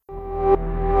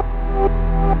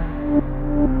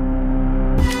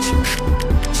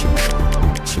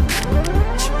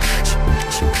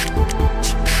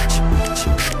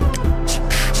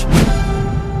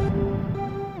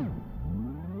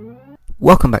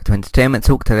Welcome back to Entertainment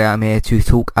Talk. Today I'm here to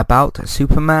talk about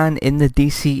Superman in the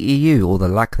DCEU, or the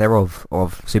lack thereof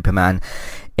of Superman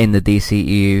in the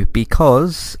DCEU,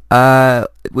 because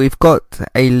we've got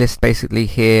a list basically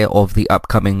here of the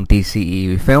upcoming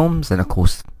DCEU films, and of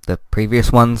course the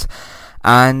previous ones,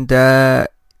 and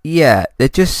yeah, there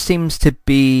just seems to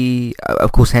be,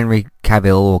 of course, Henry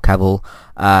Cavill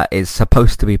is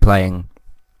supposed to be playing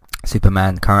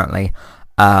Superman currently.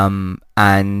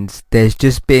 And there's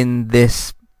just been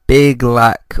this big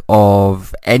lack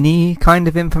of any kind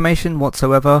of information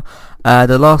whatsoever.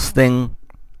 The last thing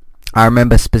I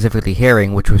remember specifically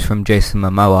hearing, which was from Jason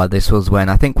Momoa, this was when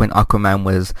Aquaman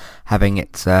was having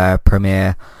its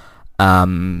premiere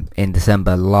in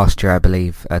December last year, I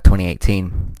believe,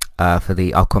 2018, for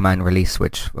the Aquaman release,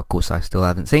 which of course I still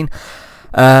haven't seen.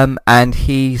 And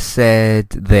he said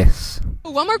this.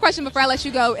 One more question before I let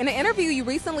you go. In an interview, you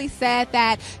recently said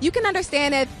that you can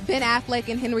understand if Ben Affleck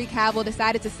and Henry Cavill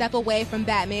decided to step away from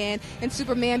Batman and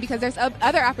Superman because there's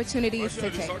other opportunities to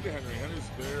take. Talk to Henry. Henry's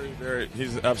very,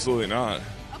 he's absolutely not.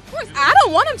 Of course, I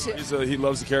don't want him to. He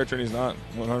loves the character and he's not,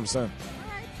 100%. All right, so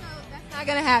that's not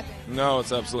going to happen. No,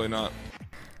 it's absolutely not.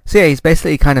 So yeah, he's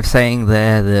basically kind of saying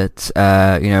there that,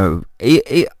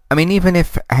 I mean, even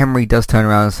if Henry does turn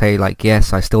around and say, like,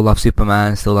 yes, I still love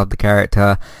Superman, still love the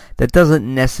character, that doesn't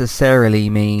necessarily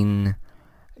mean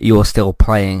you're still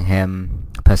playing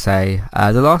him, per se.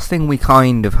 The last thing we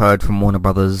kind of heard from Warner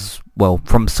Brothers, well,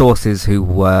 from sources who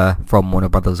were from Warner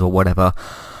Brothers or whatever,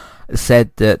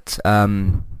 said that,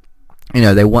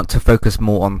 they want to focus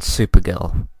more on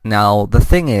Supergirl. Now, the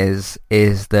thing is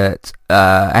that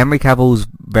Henry Cavill's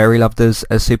very loved as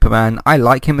Superman. I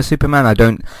like him as Superman.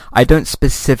 I don't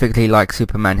specifically like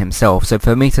Superman himself. So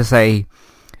for me to say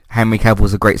Henry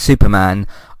Cavill's a great Superman,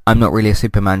 I'm not really a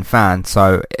Superman fan.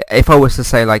 So if I was to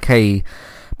say, like, hey,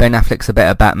 Ben Affleck's a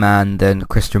better Batman than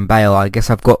Christian Bale, I guess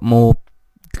I've got more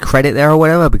credit there or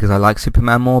whatever because I like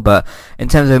Superman more. But in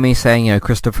terms of me saying,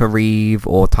 Christopher Reeve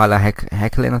or Tyler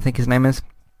Hoechlin, I think his name is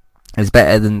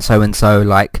better than so-and-so,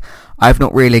 like, I've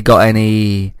not really got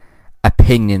any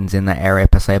opinions in that area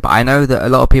per se, but I know that a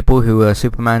lot of people who are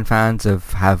Superman fans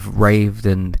have raved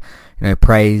and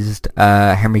praised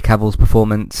Henry Cavill's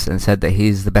performance and said that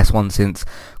he's the best one since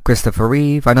Christopher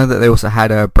Reeve. I know that they also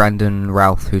had Brandon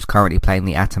Routh, who's currently playing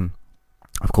the Atom,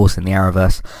 of course, in the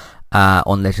Arrowverse,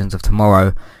 on Legends of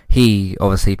Tomorrow. He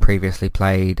obviously previously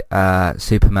played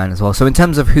Superman as well. So in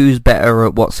terms of who's better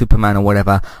at what Superman or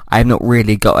whatever, I've not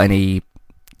really got any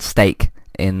stake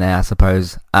in there, I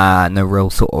suppose. No real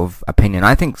sort of opinion.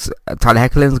 I think Tyler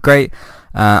Hoechlin's great.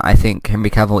 I think Henry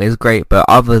Cavill is great. But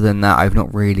other than that, I've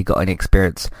not really got any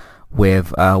experience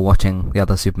with watching the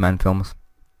other Superman films.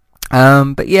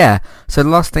 But yeah, so the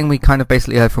last thing we kind of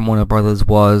basically heard from Warner Brothers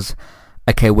was,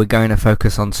 okay, we're going to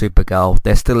focus on Supergirl.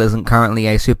 There still isn't currently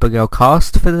a Supergirl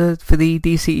cast for the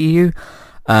DCEU,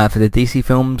 for the DC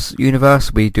Films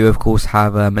universe. We do, of course,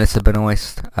 have Melissa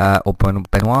Benoist, cast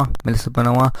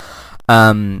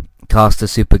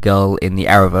as Supergirl in the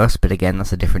Arrowverse, but again,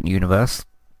 that's a different universe.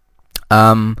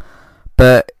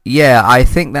 But yeah, I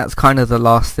think that's kind of the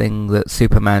last thing that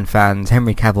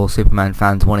Henry Cavill Superman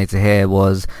fans wanted to hear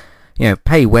was,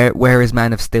 hey, where is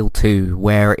Man of Steel 2?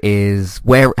 Where is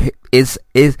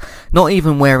not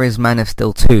even where is Man of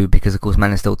Steel 2, because of course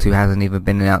Man of Steel 2 hasn't even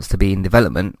been announced to be in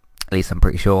development, at least I'm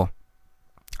pretty sure.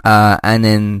 And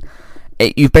then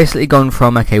you've basically gone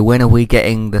from, okay, when are we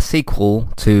getting the sequel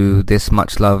to this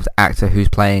much loved actor who's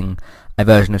playing a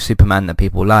version of Superman that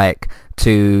people like,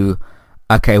 to,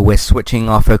 okay, we're switching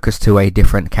our focus to a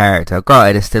different character.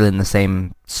 Granted, it's still in the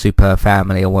same super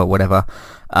family or whatever,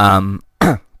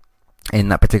 in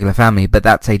that particular family, but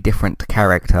that's a different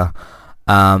character.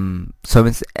 So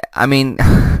it's, I mean,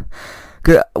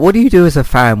 what do you do as a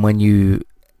fan when you,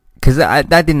 because that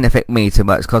didn't affect me too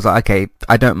much, because, okay,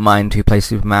 I don't mind who plays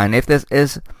Superman. If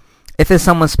there's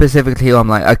someone specifically who I'm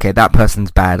like, okay, that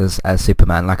person's bad as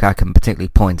Superman, like I can particularly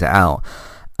point it out,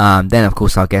 then of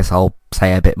course I guess I'll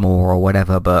say a bit more or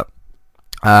whatever, but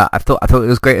I thought it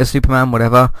was great as Superman,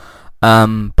 whatever.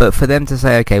 But for them to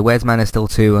say, okay, where's Man of Steel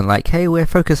 2, and like, hey, we're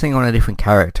focusing on a different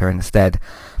character instead,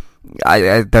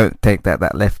 I don't think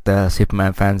that left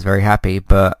Superman fans very happy.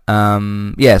 But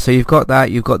yeah, so you've got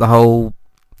the whole,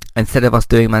 instead of us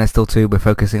doing Man of Steel 2, we're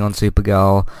focusing on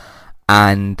Supergirl.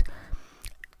 And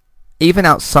even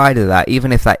outside of that,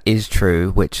 even if that is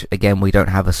true, which again, we don't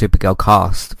have a Supergirl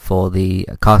cast for the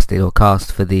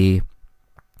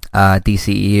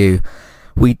DCEU,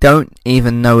 we don't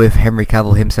even know if Henry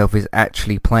Cavill himself is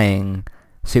actually playing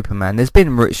Superman. There's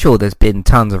been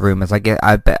tons of rumors. I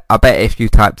bet if you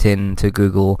typed into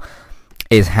Google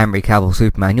is Henry Cavill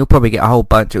Superman, you'll probably get a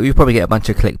bunch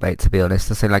of clickbait, to be honest,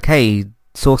 to say like, hey,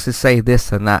 sources say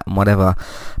this and that and whatever.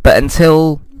 But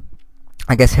until,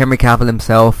 I guess, Henry Cavill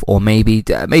himself, or maybe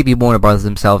Warner Brothers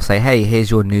themselves say, hey, here's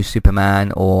your new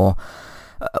Superman, or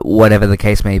whatever the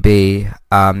case may be.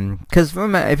 Because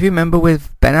if you remember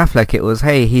with Ben Affleck, it was,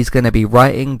 hey, he's going to be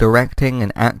writing, directing,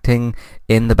 and acting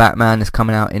in the Batman. It's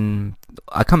coming out in,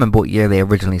 I can't remember what year they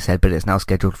originally said, but it's now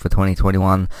scheduled for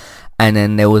 2021. And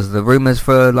then there was the rumors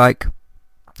for like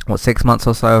 6 months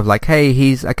or so of like, hey,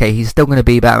 he's still going to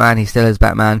be Batman, he still is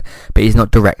Batman, but he's not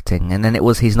directing. And then it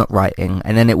was, he's not writing.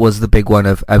 And then it was the big one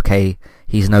of, okay,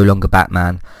 he's no longer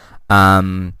Batman.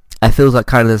 It feels like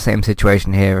kind of the same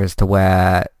situation here, as to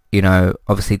where, you know,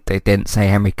 obviously they didn't say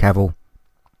Henry Cavill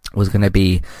was going to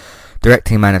be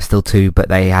directing Man of Steel 2, but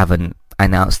they haven't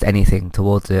announced anything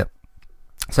towards it.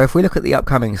 So if we look at the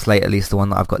upcoming slate, at least the one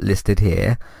that I've got listed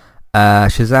here,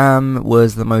 Shazam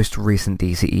was the most recent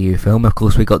DCEU film. Of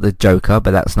course, we got the Joker,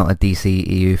 but that's not a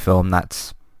DCEU film.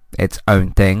 That's its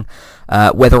own thing.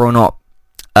 Whether or not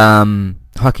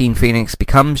Joaquin Phoenix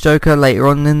becomes Joker later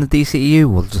on in the DCEU,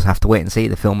 we'll just have to wait and see.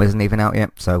 The film isn't even out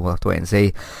yet, so we'll have to wait and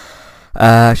see.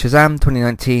 Shazam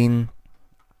 2019.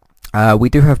 We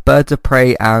do have Birds of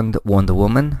Prey and Wonder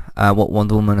Woman.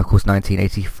 Wonder Woman, of course,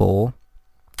 1984.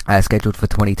 Scheduled for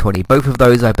 2020. Both of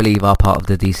those, I believe, are part of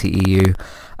the DCEU.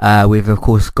 We've, of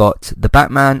course, got the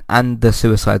Batman and the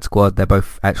Suicide Squad. They're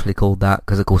both actually called that,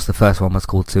 because, of course, the first one was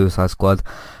called Suicide Squad.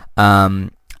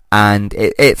 And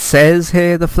it says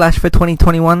here The Flash for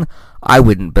 2021. I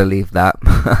wouldn't believe that.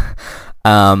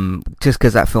 Just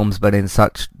because that film's been in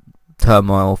such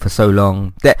turmoil for so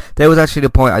long. There was actually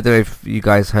the point, I don't know if you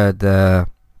guys heard I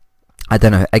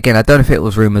don't know if it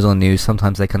was rumours or news,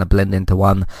 sometimes they kind of blend into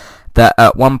one, that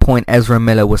at one point Ezra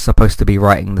Miller was supposed to be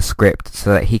writing the script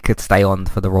so that he could stay on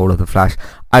for the role of the Flash.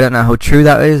 I don't know how true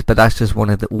that is, but that's just one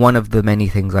of the many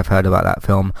things I've heard about that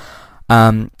film.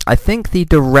 I think the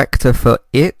director for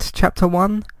It Chapter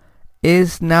 1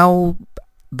 is now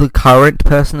the current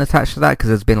person attached to that, because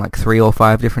there's been like 3 or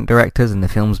 5 different directors and the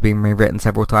film's been rewritten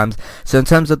several times. So in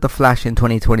terms of the Flash in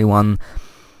 2021,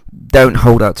 don't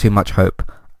hold out too much hope.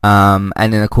 And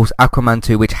then of course Aquaman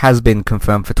 2, which has been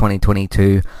confirmed for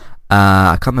 2022.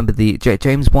 I can't remember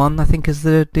James Wan, I think, is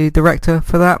the director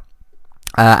for that.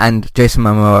 And Jason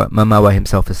Momoa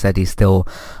himself has said he's still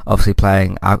obviously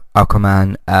playing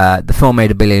Aquaman. The film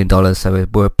made $1 billion, so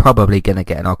we're probably going to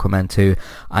get an Aquaman 2,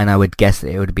 and I would guess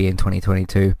that it would be in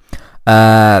 2022.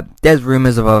 There's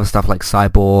rumours of other stuff like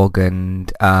Cyborg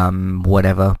and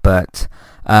whatever, but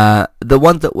the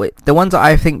ones that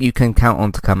I think you can count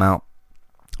on to come out,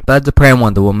 Birds of Prey and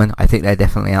Wonder Woman, I think they're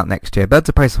definitely out next year. Birds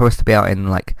of Prey is supposed to be out in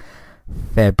like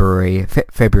February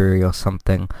or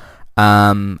something.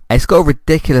 It's got a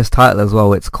ridiculous title as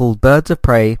well. It's called Birds of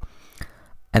Prey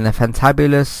and the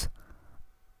Fantabulous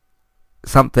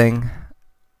something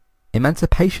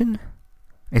Emancipation.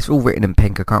 It's all written in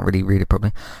pink, I can't really read it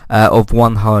properly. Of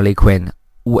one Harley Quinn.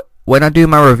 When I do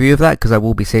my review of that, because I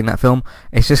will be seeing that film,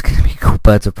 it's just going to be called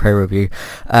Birds of Prey review.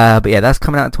 But yeah, that's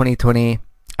coming out in 2020.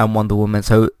 And Wonder Woman.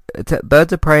 So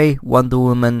Birds of Prey, Wonder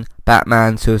Woman,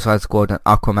 Batman, Suicide Squad, and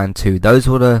Aquaman 2. Those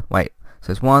were the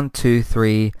so it's 1, 2,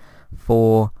 3,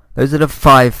 4. Those are the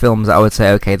 5 films that I would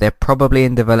say, okay, they're probably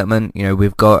in development. You know,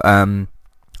 we've got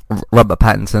Robert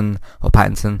Pattinson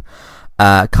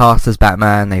cast as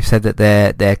Batman. They've said that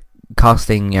they're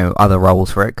casting, you know, other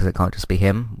roles for it, because it can't just be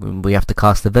him. We have to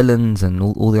cast the villains and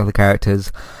all the other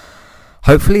characters.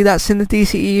 Hopefully that's in the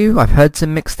DCEU. I've heard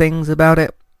some mixed things about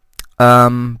it.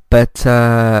 But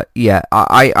yeah,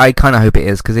 I kind of hope it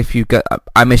is, because if you go,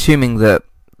 I'm assuming that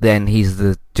then he's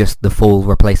just the full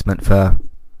replacement for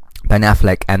Ben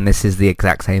Affleck, and this is the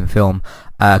exact same film.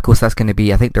 Of course, that's going to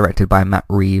be, I think, directed by Matt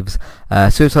Reeves.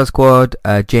 Suicide Squad,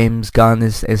 James Gunn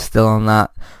is still on that.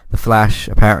 The Flash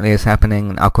apparently is happening,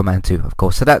 and Aquaman 2, of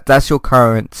course. So that's your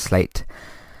current slate.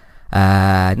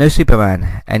 No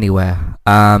Superman anywhere.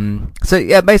 So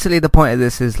yeah, basically the point of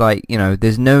this is, like, you know,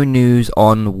 there's no news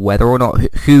on whether or not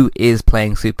who is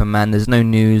playing Superman. There's no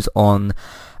news on,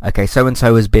 okay, so and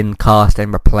so has been cast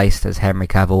and replaced as Henry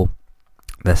Cavill.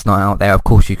 That's not out there. Of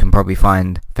course, you can probably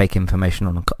find fake information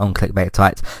on clickbait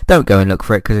sites. Don't go and look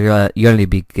for it, because you only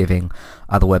be giving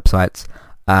other websites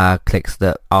clicks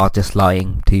that are just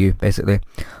lying to you, basically.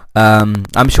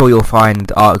 I'm sure you'll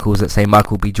find articles that say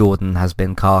Michael B. Jordan has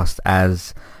been cast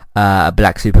as a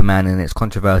black Superman, and it's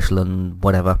controversial and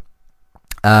whatever.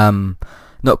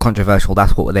 Not controversial,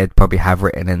 that's what they'd probably have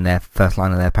written in their first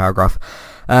line of their paragraph.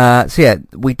 So yeah,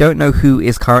 we don't know who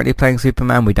is currently playing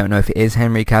Superman. We don't know if it is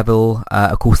Henry Cavill.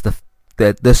 Of course,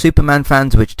 the Superman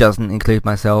fans, which doesn't include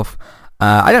myself,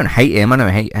 I don't hate him. I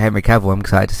don't hate Henry Cavill. I'm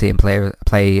excited to see him play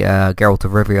Geralt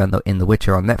of Rivia in The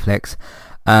Witcher on Netflix.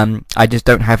 I just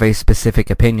don't have a specific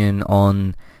opinion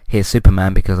on his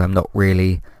Superman because I'm not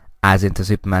really as into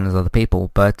Superman as other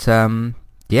people. But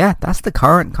yeah, that's the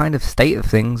current kind of state of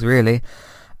things, really.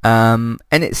 And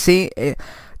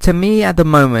to me at the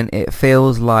moment, it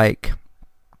feels like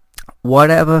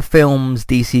whatever films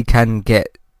DC can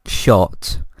get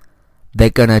shot, they're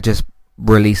gonna just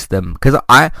release them. Because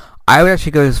I would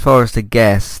actually go as far as to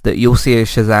guess that you'll see a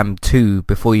Shazam 2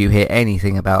 before you hear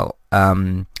anything about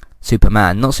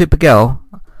Superman. Not Supergirl,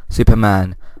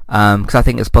 Superman. Because I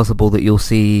think it's possible that you'll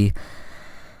see...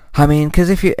 I mean, because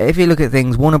if you look at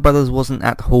things, Warner Brothers wasn't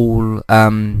at Hall...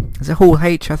 is it Hall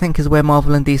H, I think, is where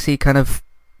Marvel and DC kind of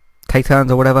take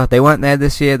turns or whatever. They weren't there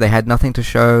this year. They had nothing to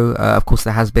show. Of course,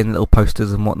 there has been little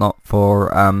posters and whatnot for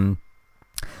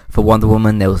Wonder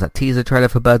Woman. There was that teaser trailer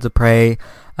for Birds of Prey.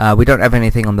 We don't have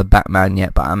anything on the Batman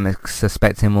yet, but I'm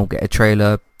suspecting we'll get a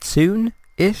trailer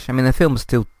soon-ish. I mean, the film's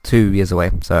still 2 years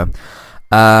away, so...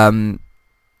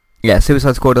 yeah,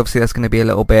 Suicide Squad, obviously that's going to be a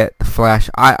little bit. The Flash,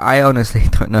 I honestly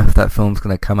don't know if that film's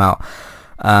going to come out.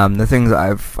 The things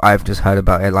that I've just heard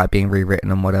about it, like being rewritten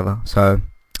and whatever. So,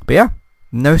 but yeah,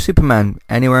 no Superman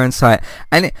anywhere in sight.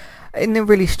 And isn't it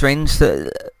really strange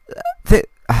that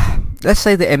let's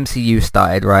say the MCU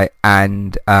started, right,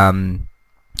 and Iron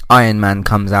Man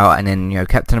comes out, and then, you know,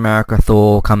 Captain America,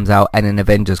 Thor comes out, and then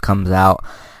Avengers comes out,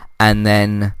 and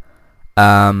then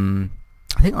I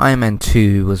think Iron Man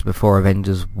 2 was before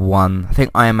Avengers 1. I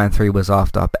think Iron Man 3 was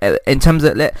after. But in terms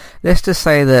of, let's just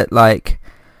say that, like,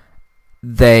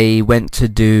 they went to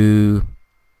do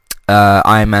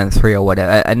Iron Man 3 or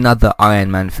whatever, another Iron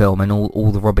Man film, and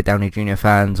all the Robert Downey Jr.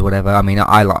 fans or whatever. I mean,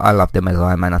 I loved him as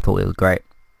Iron Man. I thought it was great.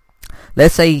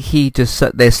 Let's say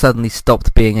there suddenly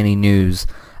stopped being any news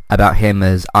about him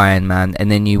as Iron Man,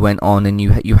 and then you went on and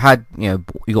you had, you know,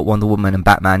 you got Wonder Woman and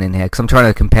Batman in here, because I'm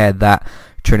trying to compare that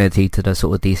Trinity to the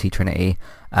sort of DC Trinity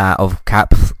of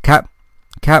Cap,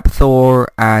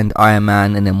 Thor, and Iron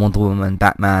Man, and then Wonder Woman,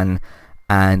 Batman,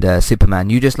 and Superman.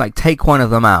 You just like take one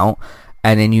of them out,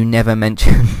 and then you never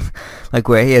mention like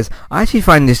where he is. I actually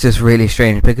find this just really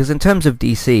strange, because in terms of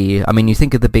DC, I mean, you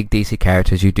think of the big DC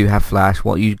characters, you do have Flash.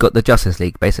 You got the Justice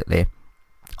League, basically,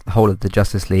 the whole of the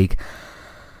Justice League.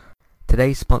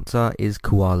 Today's sponsor is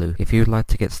Kualu. If you would like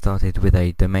to get started with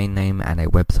a domain name and a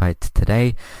website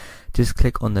today, just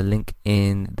click on the link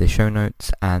in the show notes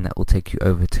and that will take you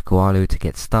over to Kualu to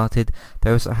get started.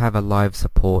 They also have a live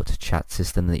support chat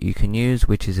system that you can use,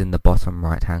 which is in the bottom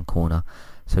right hand corner.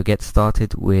 So get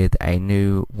started with a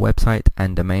new website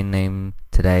and domain name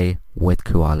today with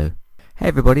Kualu. Hey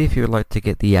everybody, if you would like to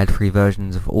get the ad-free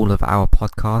versions of all of our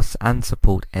podcasts and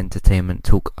support Entertainment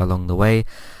Talk along the way,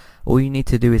 all you need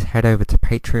to do is head over to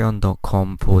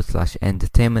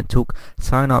patreon.com/entertainment talk.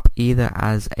 Sign up either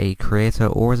as a creator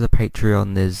or as a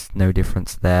Patreon. There's no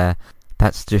difference there.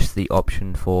 That's just the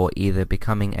option for either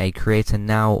becoming a creator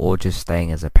now or just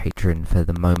staying as a patron for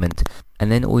the moment.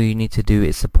 And then all you need to do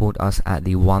is support us at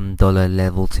the $1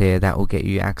 level tier. That will get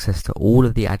you access to all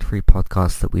of the ad-free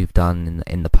podcasts that we've done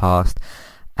in the past,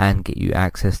 and get you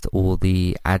access to all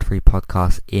the ad-free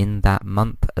podcasts in that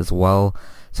month as well.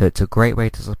 So it's a great way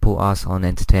to support us on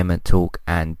Entertainment Talk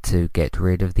and to get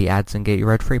rid of the ads and get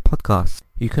your ad-free podcasts.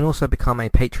 You can also become a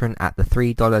patron at the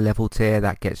 $3 level tier.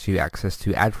 That gets you access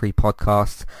to ad-free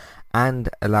podcasts and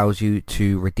allows you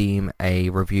to redeem a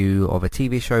review of a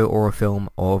TV show or a film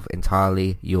of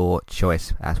entirely your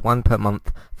choice. That's one per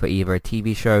month for either a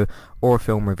TV show or a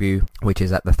film review, which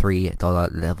is at the $3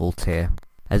 level tier.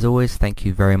 As always, thank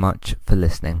you very much for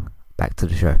listening. Back to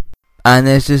the show. And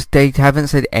they haven't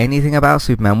said anything about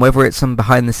Superman, whether it's some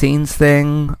behind the scenes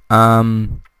thing,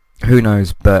 who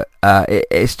knows, but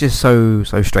it's just so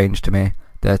strange to me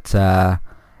that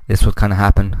this would kind of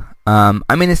happen.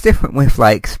 I mean, it's different with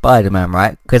like Spider-Man,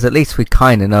 right? Because at least we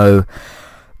kind of know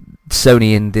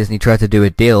Sony and Disney tried to do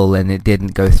a deal and it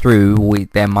didn't go through.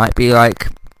 There might be like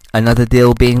another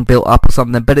deal being built up or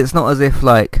something, but it's not as if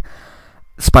like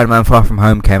Spider-Man Far From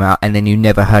Home came out and then you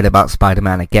never heard about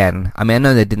Spider-Man again. I mean, I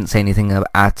know they didn't say anything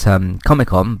at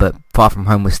Comic-Con, but Far From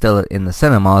Home was still in the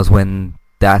cinemas when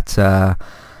that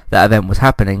event was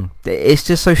happening. It's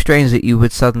just so strange that you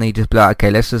would suddenly just be like,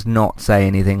 okay, let's just not say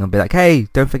anything and be like, hey,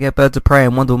 don't forget Birds of Prey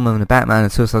and Wonder Woman and Batman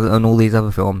and Suicide and all these other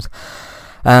films.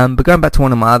 But going back to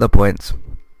one of my other points,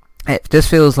 it just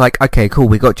feels like, okay, cool,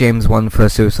 we got James Wan for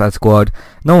Suicide Squad.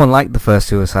 No one liked the first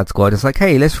Suicide Squad. It's like,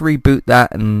 hey, let's reboot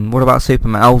that, and what about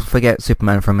Superman? I'll forget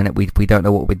Superman for a minute. We don't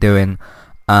know what we're doing.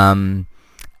 And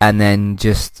and then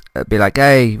just be like,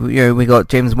 hey, we got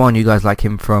James Gunn, you guys like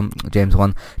him from James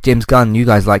Gunn, you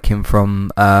guys like him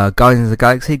from Guardians of the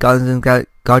Galaxy.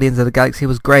 Guardians of the Galaxy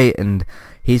was great, and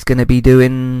he's going to be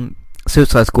doing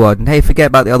Suicide Squad. And hey, forget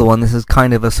about the other one. This is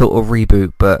kind of a sort of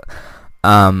reboot, but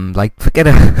forget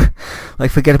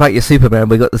about your Superman.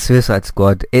 We got the Suicide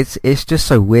Squad. It's just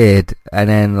so weird. And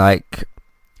then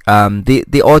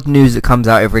the odd news that comes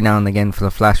out every now and again for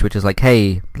the Flash, which is like,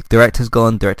 hey, director's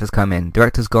gone, director's come in,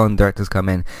 director's gone, director's come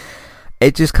in.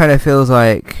 It just kind of feels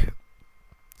like,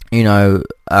 because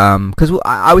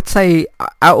I would say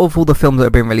out of all the films that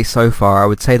have been released so far, I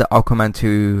would say that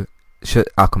Aquaman,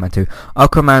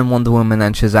 Wonder Woman,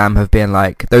 and Shazam have been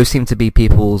like, those seem to be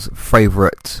people's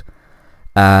favourite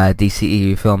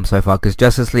DCEU films so far, because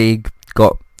Justice League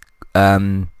got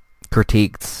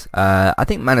critiqued. I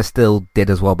think Man of Steel did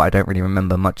as well, but I don't really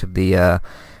remember much of the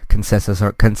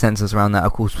consensus around that.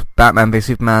 Of course, Batman v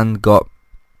Superman got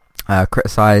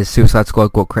criticized, Suicide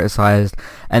Squad got criticized,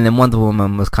 and then Wonder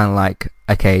Woman was kind of like,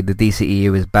 okay, the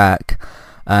DCEU is back.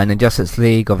 And then Justice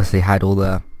League obviously had all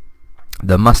the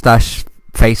mustache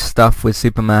face stuff with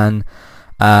Superman,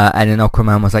 and then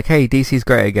Aquaman was like, hey, DC's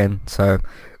great again. So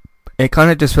it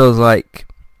kind of just feels like,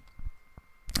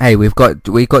 hey, we've got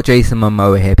Jason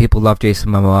Momoa here. People love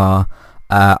Jason Momoa.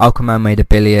 Aquaman made $1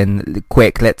 billion.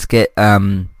 Quick, let's get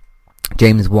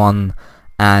James Wan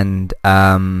and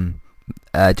both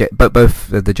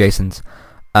of the Jasons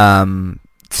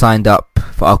signed up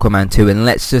for Aquaman 2, and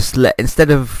let's just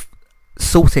instead of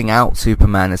sorting out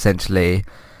Superman, essentially,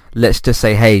 let's just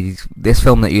say, hey, this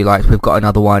film that you liked, we've got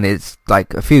another one. It's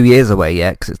like a few years away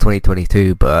yet, because it's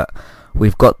 2022, but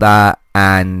we've got that,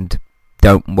 and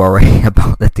don't worry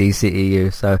about the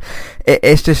DCEU. So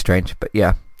it's just strange, but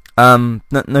yeah.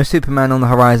 No Superman on the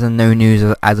horizon, no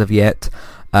news as of yet.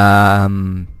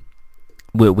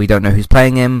 We don't know who's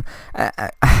playing him,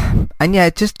 and yeah,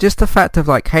 just the fact of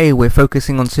like, hey, we're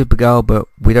focusing on Supergirl, but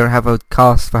we don't have a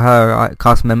cast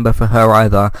member for her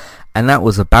either, and that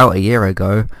was about a year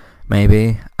ago,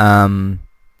 maybe. And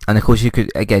of course, you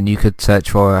could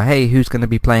search for, hey, who's going to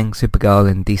be playing Supergirl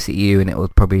in DCU, and it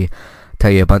would probably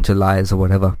tell you a bunch of lies or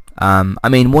whatever. I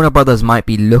mean, Warner Brothers might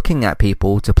be looking at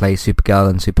people to play Supergirl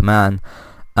and Superman,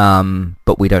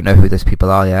 but we don't know who those people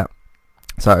are yet.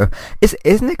 So,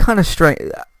 isn't it kind of strange?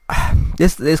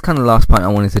 This kind of last point I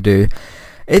wanted to do.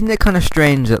 Isn't it kind of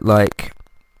strange that like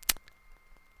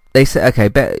they say, okay,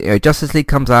 Justice League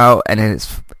comes out, and then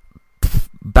it's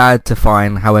bad to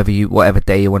fine whatever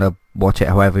day you want to watch it,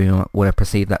 however you want to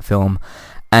perceive that film.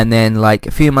 And then like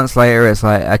a few months later, it's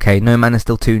like, okay, no Man of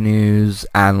Steel 2 news,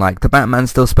 and like the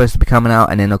Batman's still supposed to be coming out,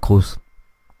 and then of course,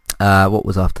 what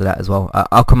was after that as well?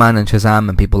 Aquaman and Shazam,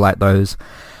 and people like those.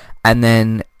 And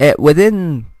then I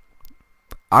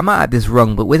might have this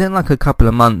wrong, but within like a couple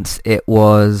of months, it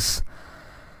was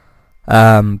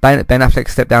Ben Affleck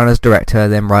stepped down as director,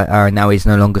 then writer, and now he's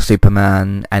no longer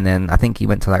Superman. And then I think he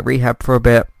went to like rehab for a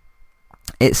bit.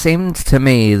 It seemed to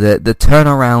me that the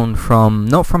turnaround from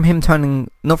not from him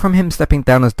stepping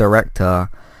down as director,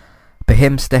 but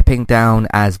him stepping down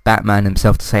as Batman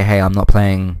himself to say, hey, I'm not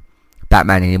playing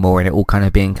Batman anymore, and it all kind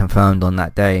of being confirmed on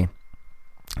that day.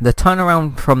 The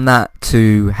turnaround from that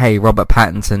to, hey, Robert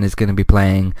Pattinson is going to be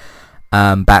playing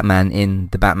Batman in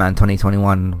the Batman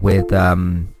 2021 with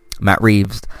Matt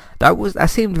Reeves, that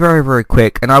seemed very, very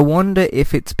quick. And I wonder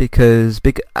if it's because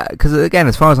again,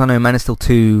 as far as I know, Man of Steel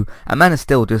 2, and Man of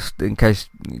Steel, just in case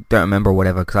you don't remember or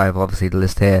whatever, because I have obviously the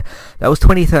list here, that was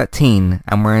 2013,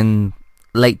 and we're in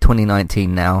late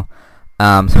 2019 now.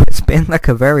 So it's been like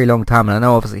a very long time, and I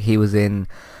know obviously he was in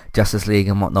Justice League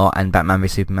and whatnot, and Batman v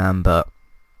Superman, but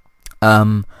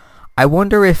I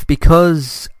wonder if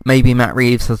because maybe Matt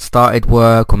Reeves had started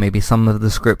work, or maybe some of the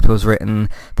script was written,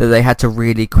 that they had to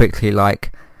really quickly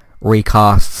like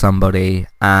recast somebody,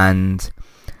 and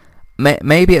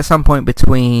maybe at some point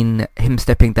between him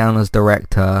stepping down as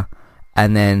director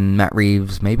and then Matt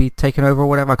Reeves maybe taking over or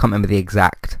whatever, I can't remember the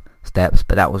exact steps,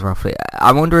 but that was roughly.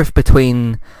 I wonder if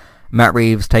between Matt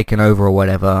Reeves taking over or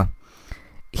whatever,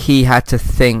 he had to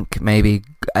think maybe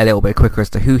a little bit quicker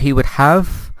as to who he would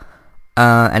have.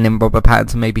 And then Robert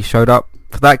Pattinson maybe showed up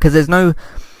for that, because there's no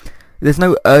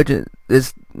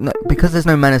because there's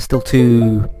no Man of Steel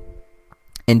 2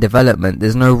 in development.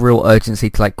 There's no real urgency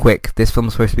to like, quick, this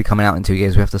film's supposed to be coming out in 2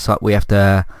 years. We have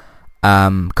to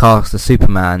cast a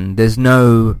Superman. There's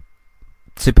no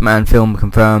Superman film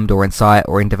confirmed or in sight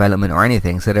or in development or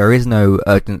anything. So there is no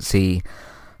urgency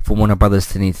for Warner Brothers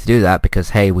to need to do that, because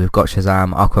hey, we've got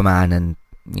Shazam, Aquaman, and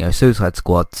Suicide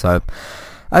Squad. So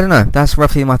I don't know. That's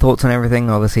roughly my thoughts on everything.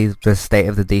 Obviously, the state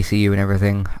of the DCU and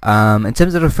everything. In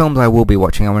terms of the films I will be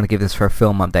watching, I want to give this for a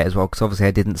film update as well, because obviously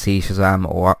I didn't see Shazam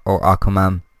or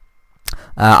Aquaman.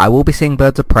 I will be seeing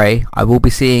Birds of Prey. I will be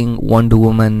seeing Wonder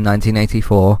Woman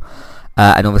 1984.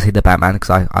 And obviously the Batman,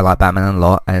 because I like Batman a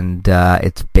lot, and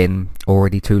it's been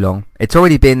already too long. It's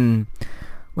already been...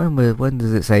 When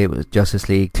does it say it was Justice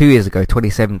League? 2 years ago,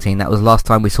 2017. That was the last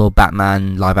time we saw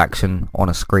Batman live action on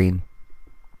a screen.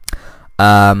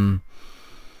 Yeah,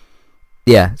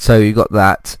 so you got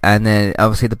that, and then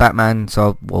obviously the Batman,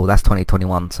 so, well, that's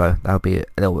 2021, so that'll be a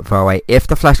little bit far away. If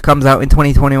the Flash comes out in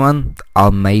 2021,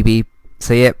 I'll maybe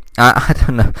see it. I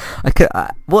don't know.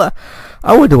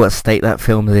 I wonder what state that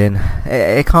film's in.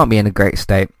 It can't be in a great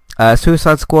state.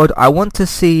 Suicide Squad, I want to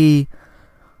see,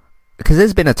 because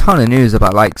there's been a ton of news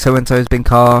about, like, so-and-so's been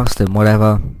cast and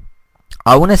whatever.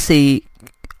 I want to see,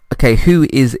 okay, who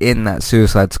is in that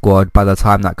Suicide Squad by the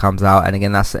time that comes out. And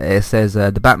again, it says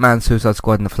the Batman, Suicide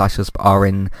Squad, and the Flash are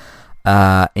in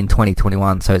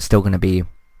 2021, so it's still going to be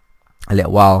a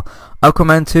little while.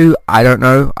 Aquaman 2, I don't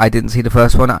know. I didn't see the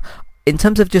first one. In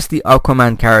terms of just the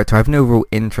Aquaman character, I have no real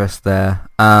interest there.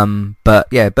 But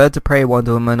yeah, Birds of Prey,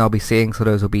 Wonder Woman, I'll be seeing, so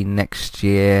those will be next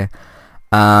year.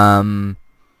 And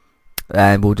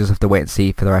we'll just have to wait and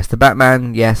see for the rest. The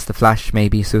Batman, yes. The Flash,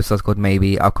 maybe. Suicide Squad,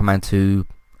 maybe. Aquaman 2,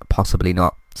 possibly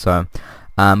not. So,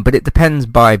 but it depends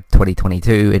by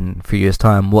 2022, in a few years'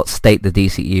 time, what state the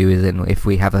DCU is in. If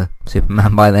we have a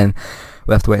Superman by then,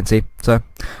 we'll have to wait and see. So,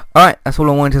 alright, that's all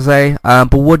I wanted to say.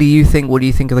 But what do you think? What do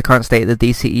you think of the current state of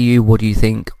the DCEU? What do you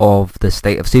think of the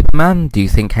state of Superman? Do you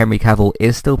think Henry Cavill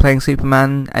is still playing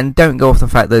Superman? And don't go off the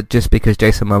fact that just because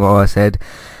Jason Momoa said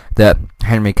that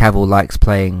Henry Cavill likes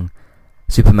playing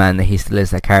Superman, that he still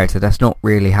is that character. That's not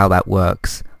really how that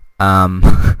works.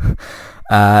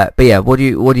 But yeah, what do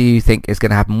you think is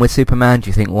going to happen with Superman? Do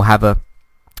you think we'll have a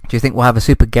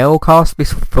Supergirl cast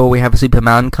before we have a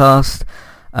Superman cast?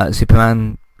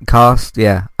 Superman cast,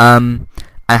 yeah. And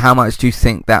how much do you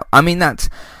think that? I mean,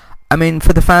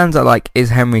 for the fans that like, is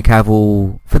Henry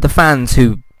Cavill, for the fans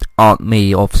who aren't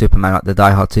me of Superman, like the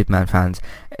diehard Superman fans,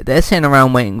 they're sitting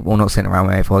around waiting. Well, not sitting around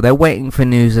waiting for. They're waiting for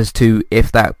news as to if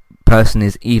that person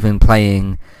is even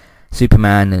playing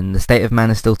Superman, and the state of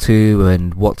Man of Steel 2,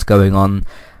 and what's going on.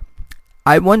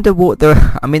 I wonder what the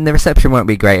reception won't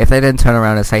be great if they then turn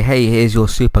around and say, hey, here's your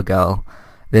Supergirl.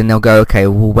 Then they'll go, okay,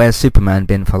 well, where's Superman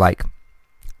been for like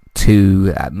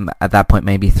 2, at that point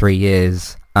maybe 3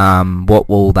 years? What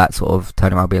will that sort of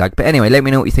turnaround be like? But anyway, let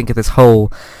me know what you think of this whole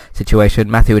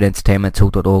situation. Matthew at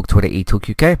entertainmenttalk.org, Twitter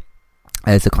eTalkUK.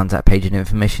 There's the contact page and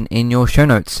information in your show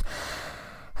notes.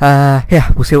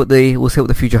 Yeah, we'll see what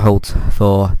the future holds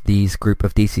for these group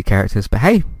of DC characters. But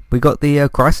hey, we got the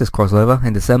Crisis crossover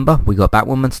in December. We got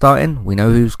Batwoman starting. We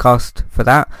know who's cast for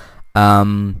that.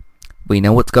 We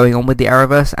know what's going on with the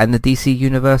Arrowverse and the DC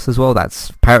universe as well. That's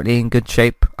apparently in good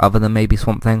shape, other than maybe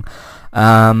Swamp Thing.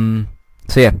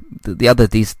 So yeah, the other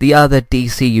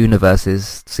DC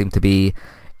universes seem to be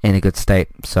in a good state.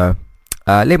 So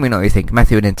let me know what you think.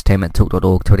 Matthew at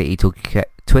entertainmenttalk.org,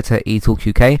 Twitter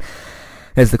eTalkUK.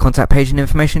 There's the contact page and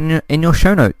information in your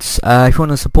show notes. If you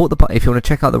want to support if you want to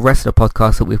check out the rest of the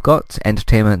podcasts that we've got,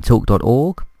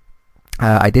 entertainmenttalk.org.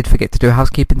 I did forget to do a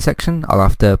housekeeping section. I'll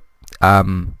have to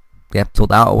sort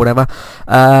that out or whatever.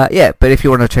 But if you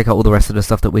want to check out all the rest of the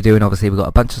stuff that we're doing, obviously we've got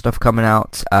a bunch of stuff coming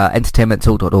out.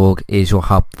 Entertainmenttalk.org is your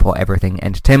hub for everything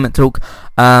Entertainment Talk.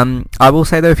 I will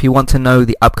say though, if you want to know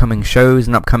the upcoming shows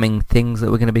and upcoming things that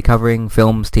we're going to be covering,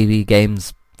 films, TV,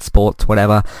 games, sports,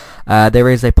 whatever, there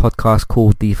is a podcast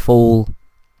called The Fall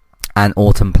and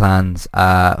Autumn Plans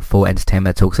for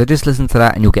Entertainment Talk. So just listen to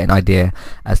that and you'll get an idea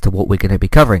as to what we're going to be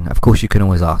covering. Of course, you can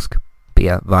always ask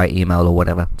via email or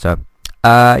whatever. So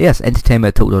yes,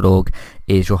 entertainmenttalk.org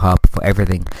is your hub for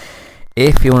everything.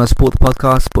 If you want to support the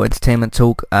podcast, support Entertainment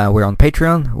Talk, we're on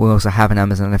Patreon. We also have an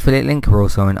Amazon affiliate link. We're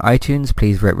also on iTunes.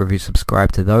 Please rate, review,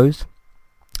 subscribe to those.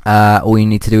 All you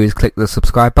need to do is click the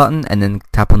subscribe button and then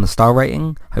tap on the star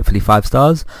rating, hopefully 5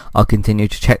 stars. I'll continue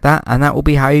to check that, and that will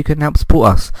be how you can help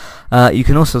support us. You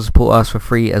can also support us for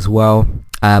free as well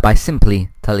by simply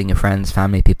telling your friends,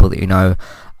 family, people that you know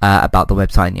about the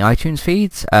website and the iTunes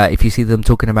feeds. If you see them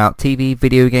talking about TV,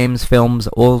 video games, films,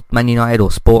 or Man United or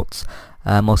sports,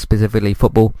 more specifically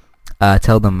football,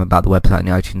 tell them about the website and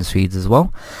the iTunes feeds as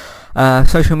well.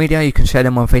 Social media, you can share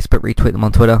them on Facebook, retweet them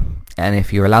on Twitter, and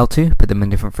if you're allowed to, put them in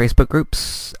different Facebook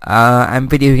groups. And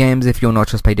video games, if you'll not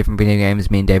just play different video games,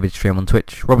 me and David stream on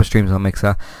Twitch, Robert streams on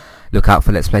Mixer. Look out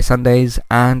for Let's Play Sundays,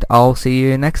 and I'll see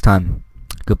you next time.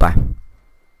 Goodbye.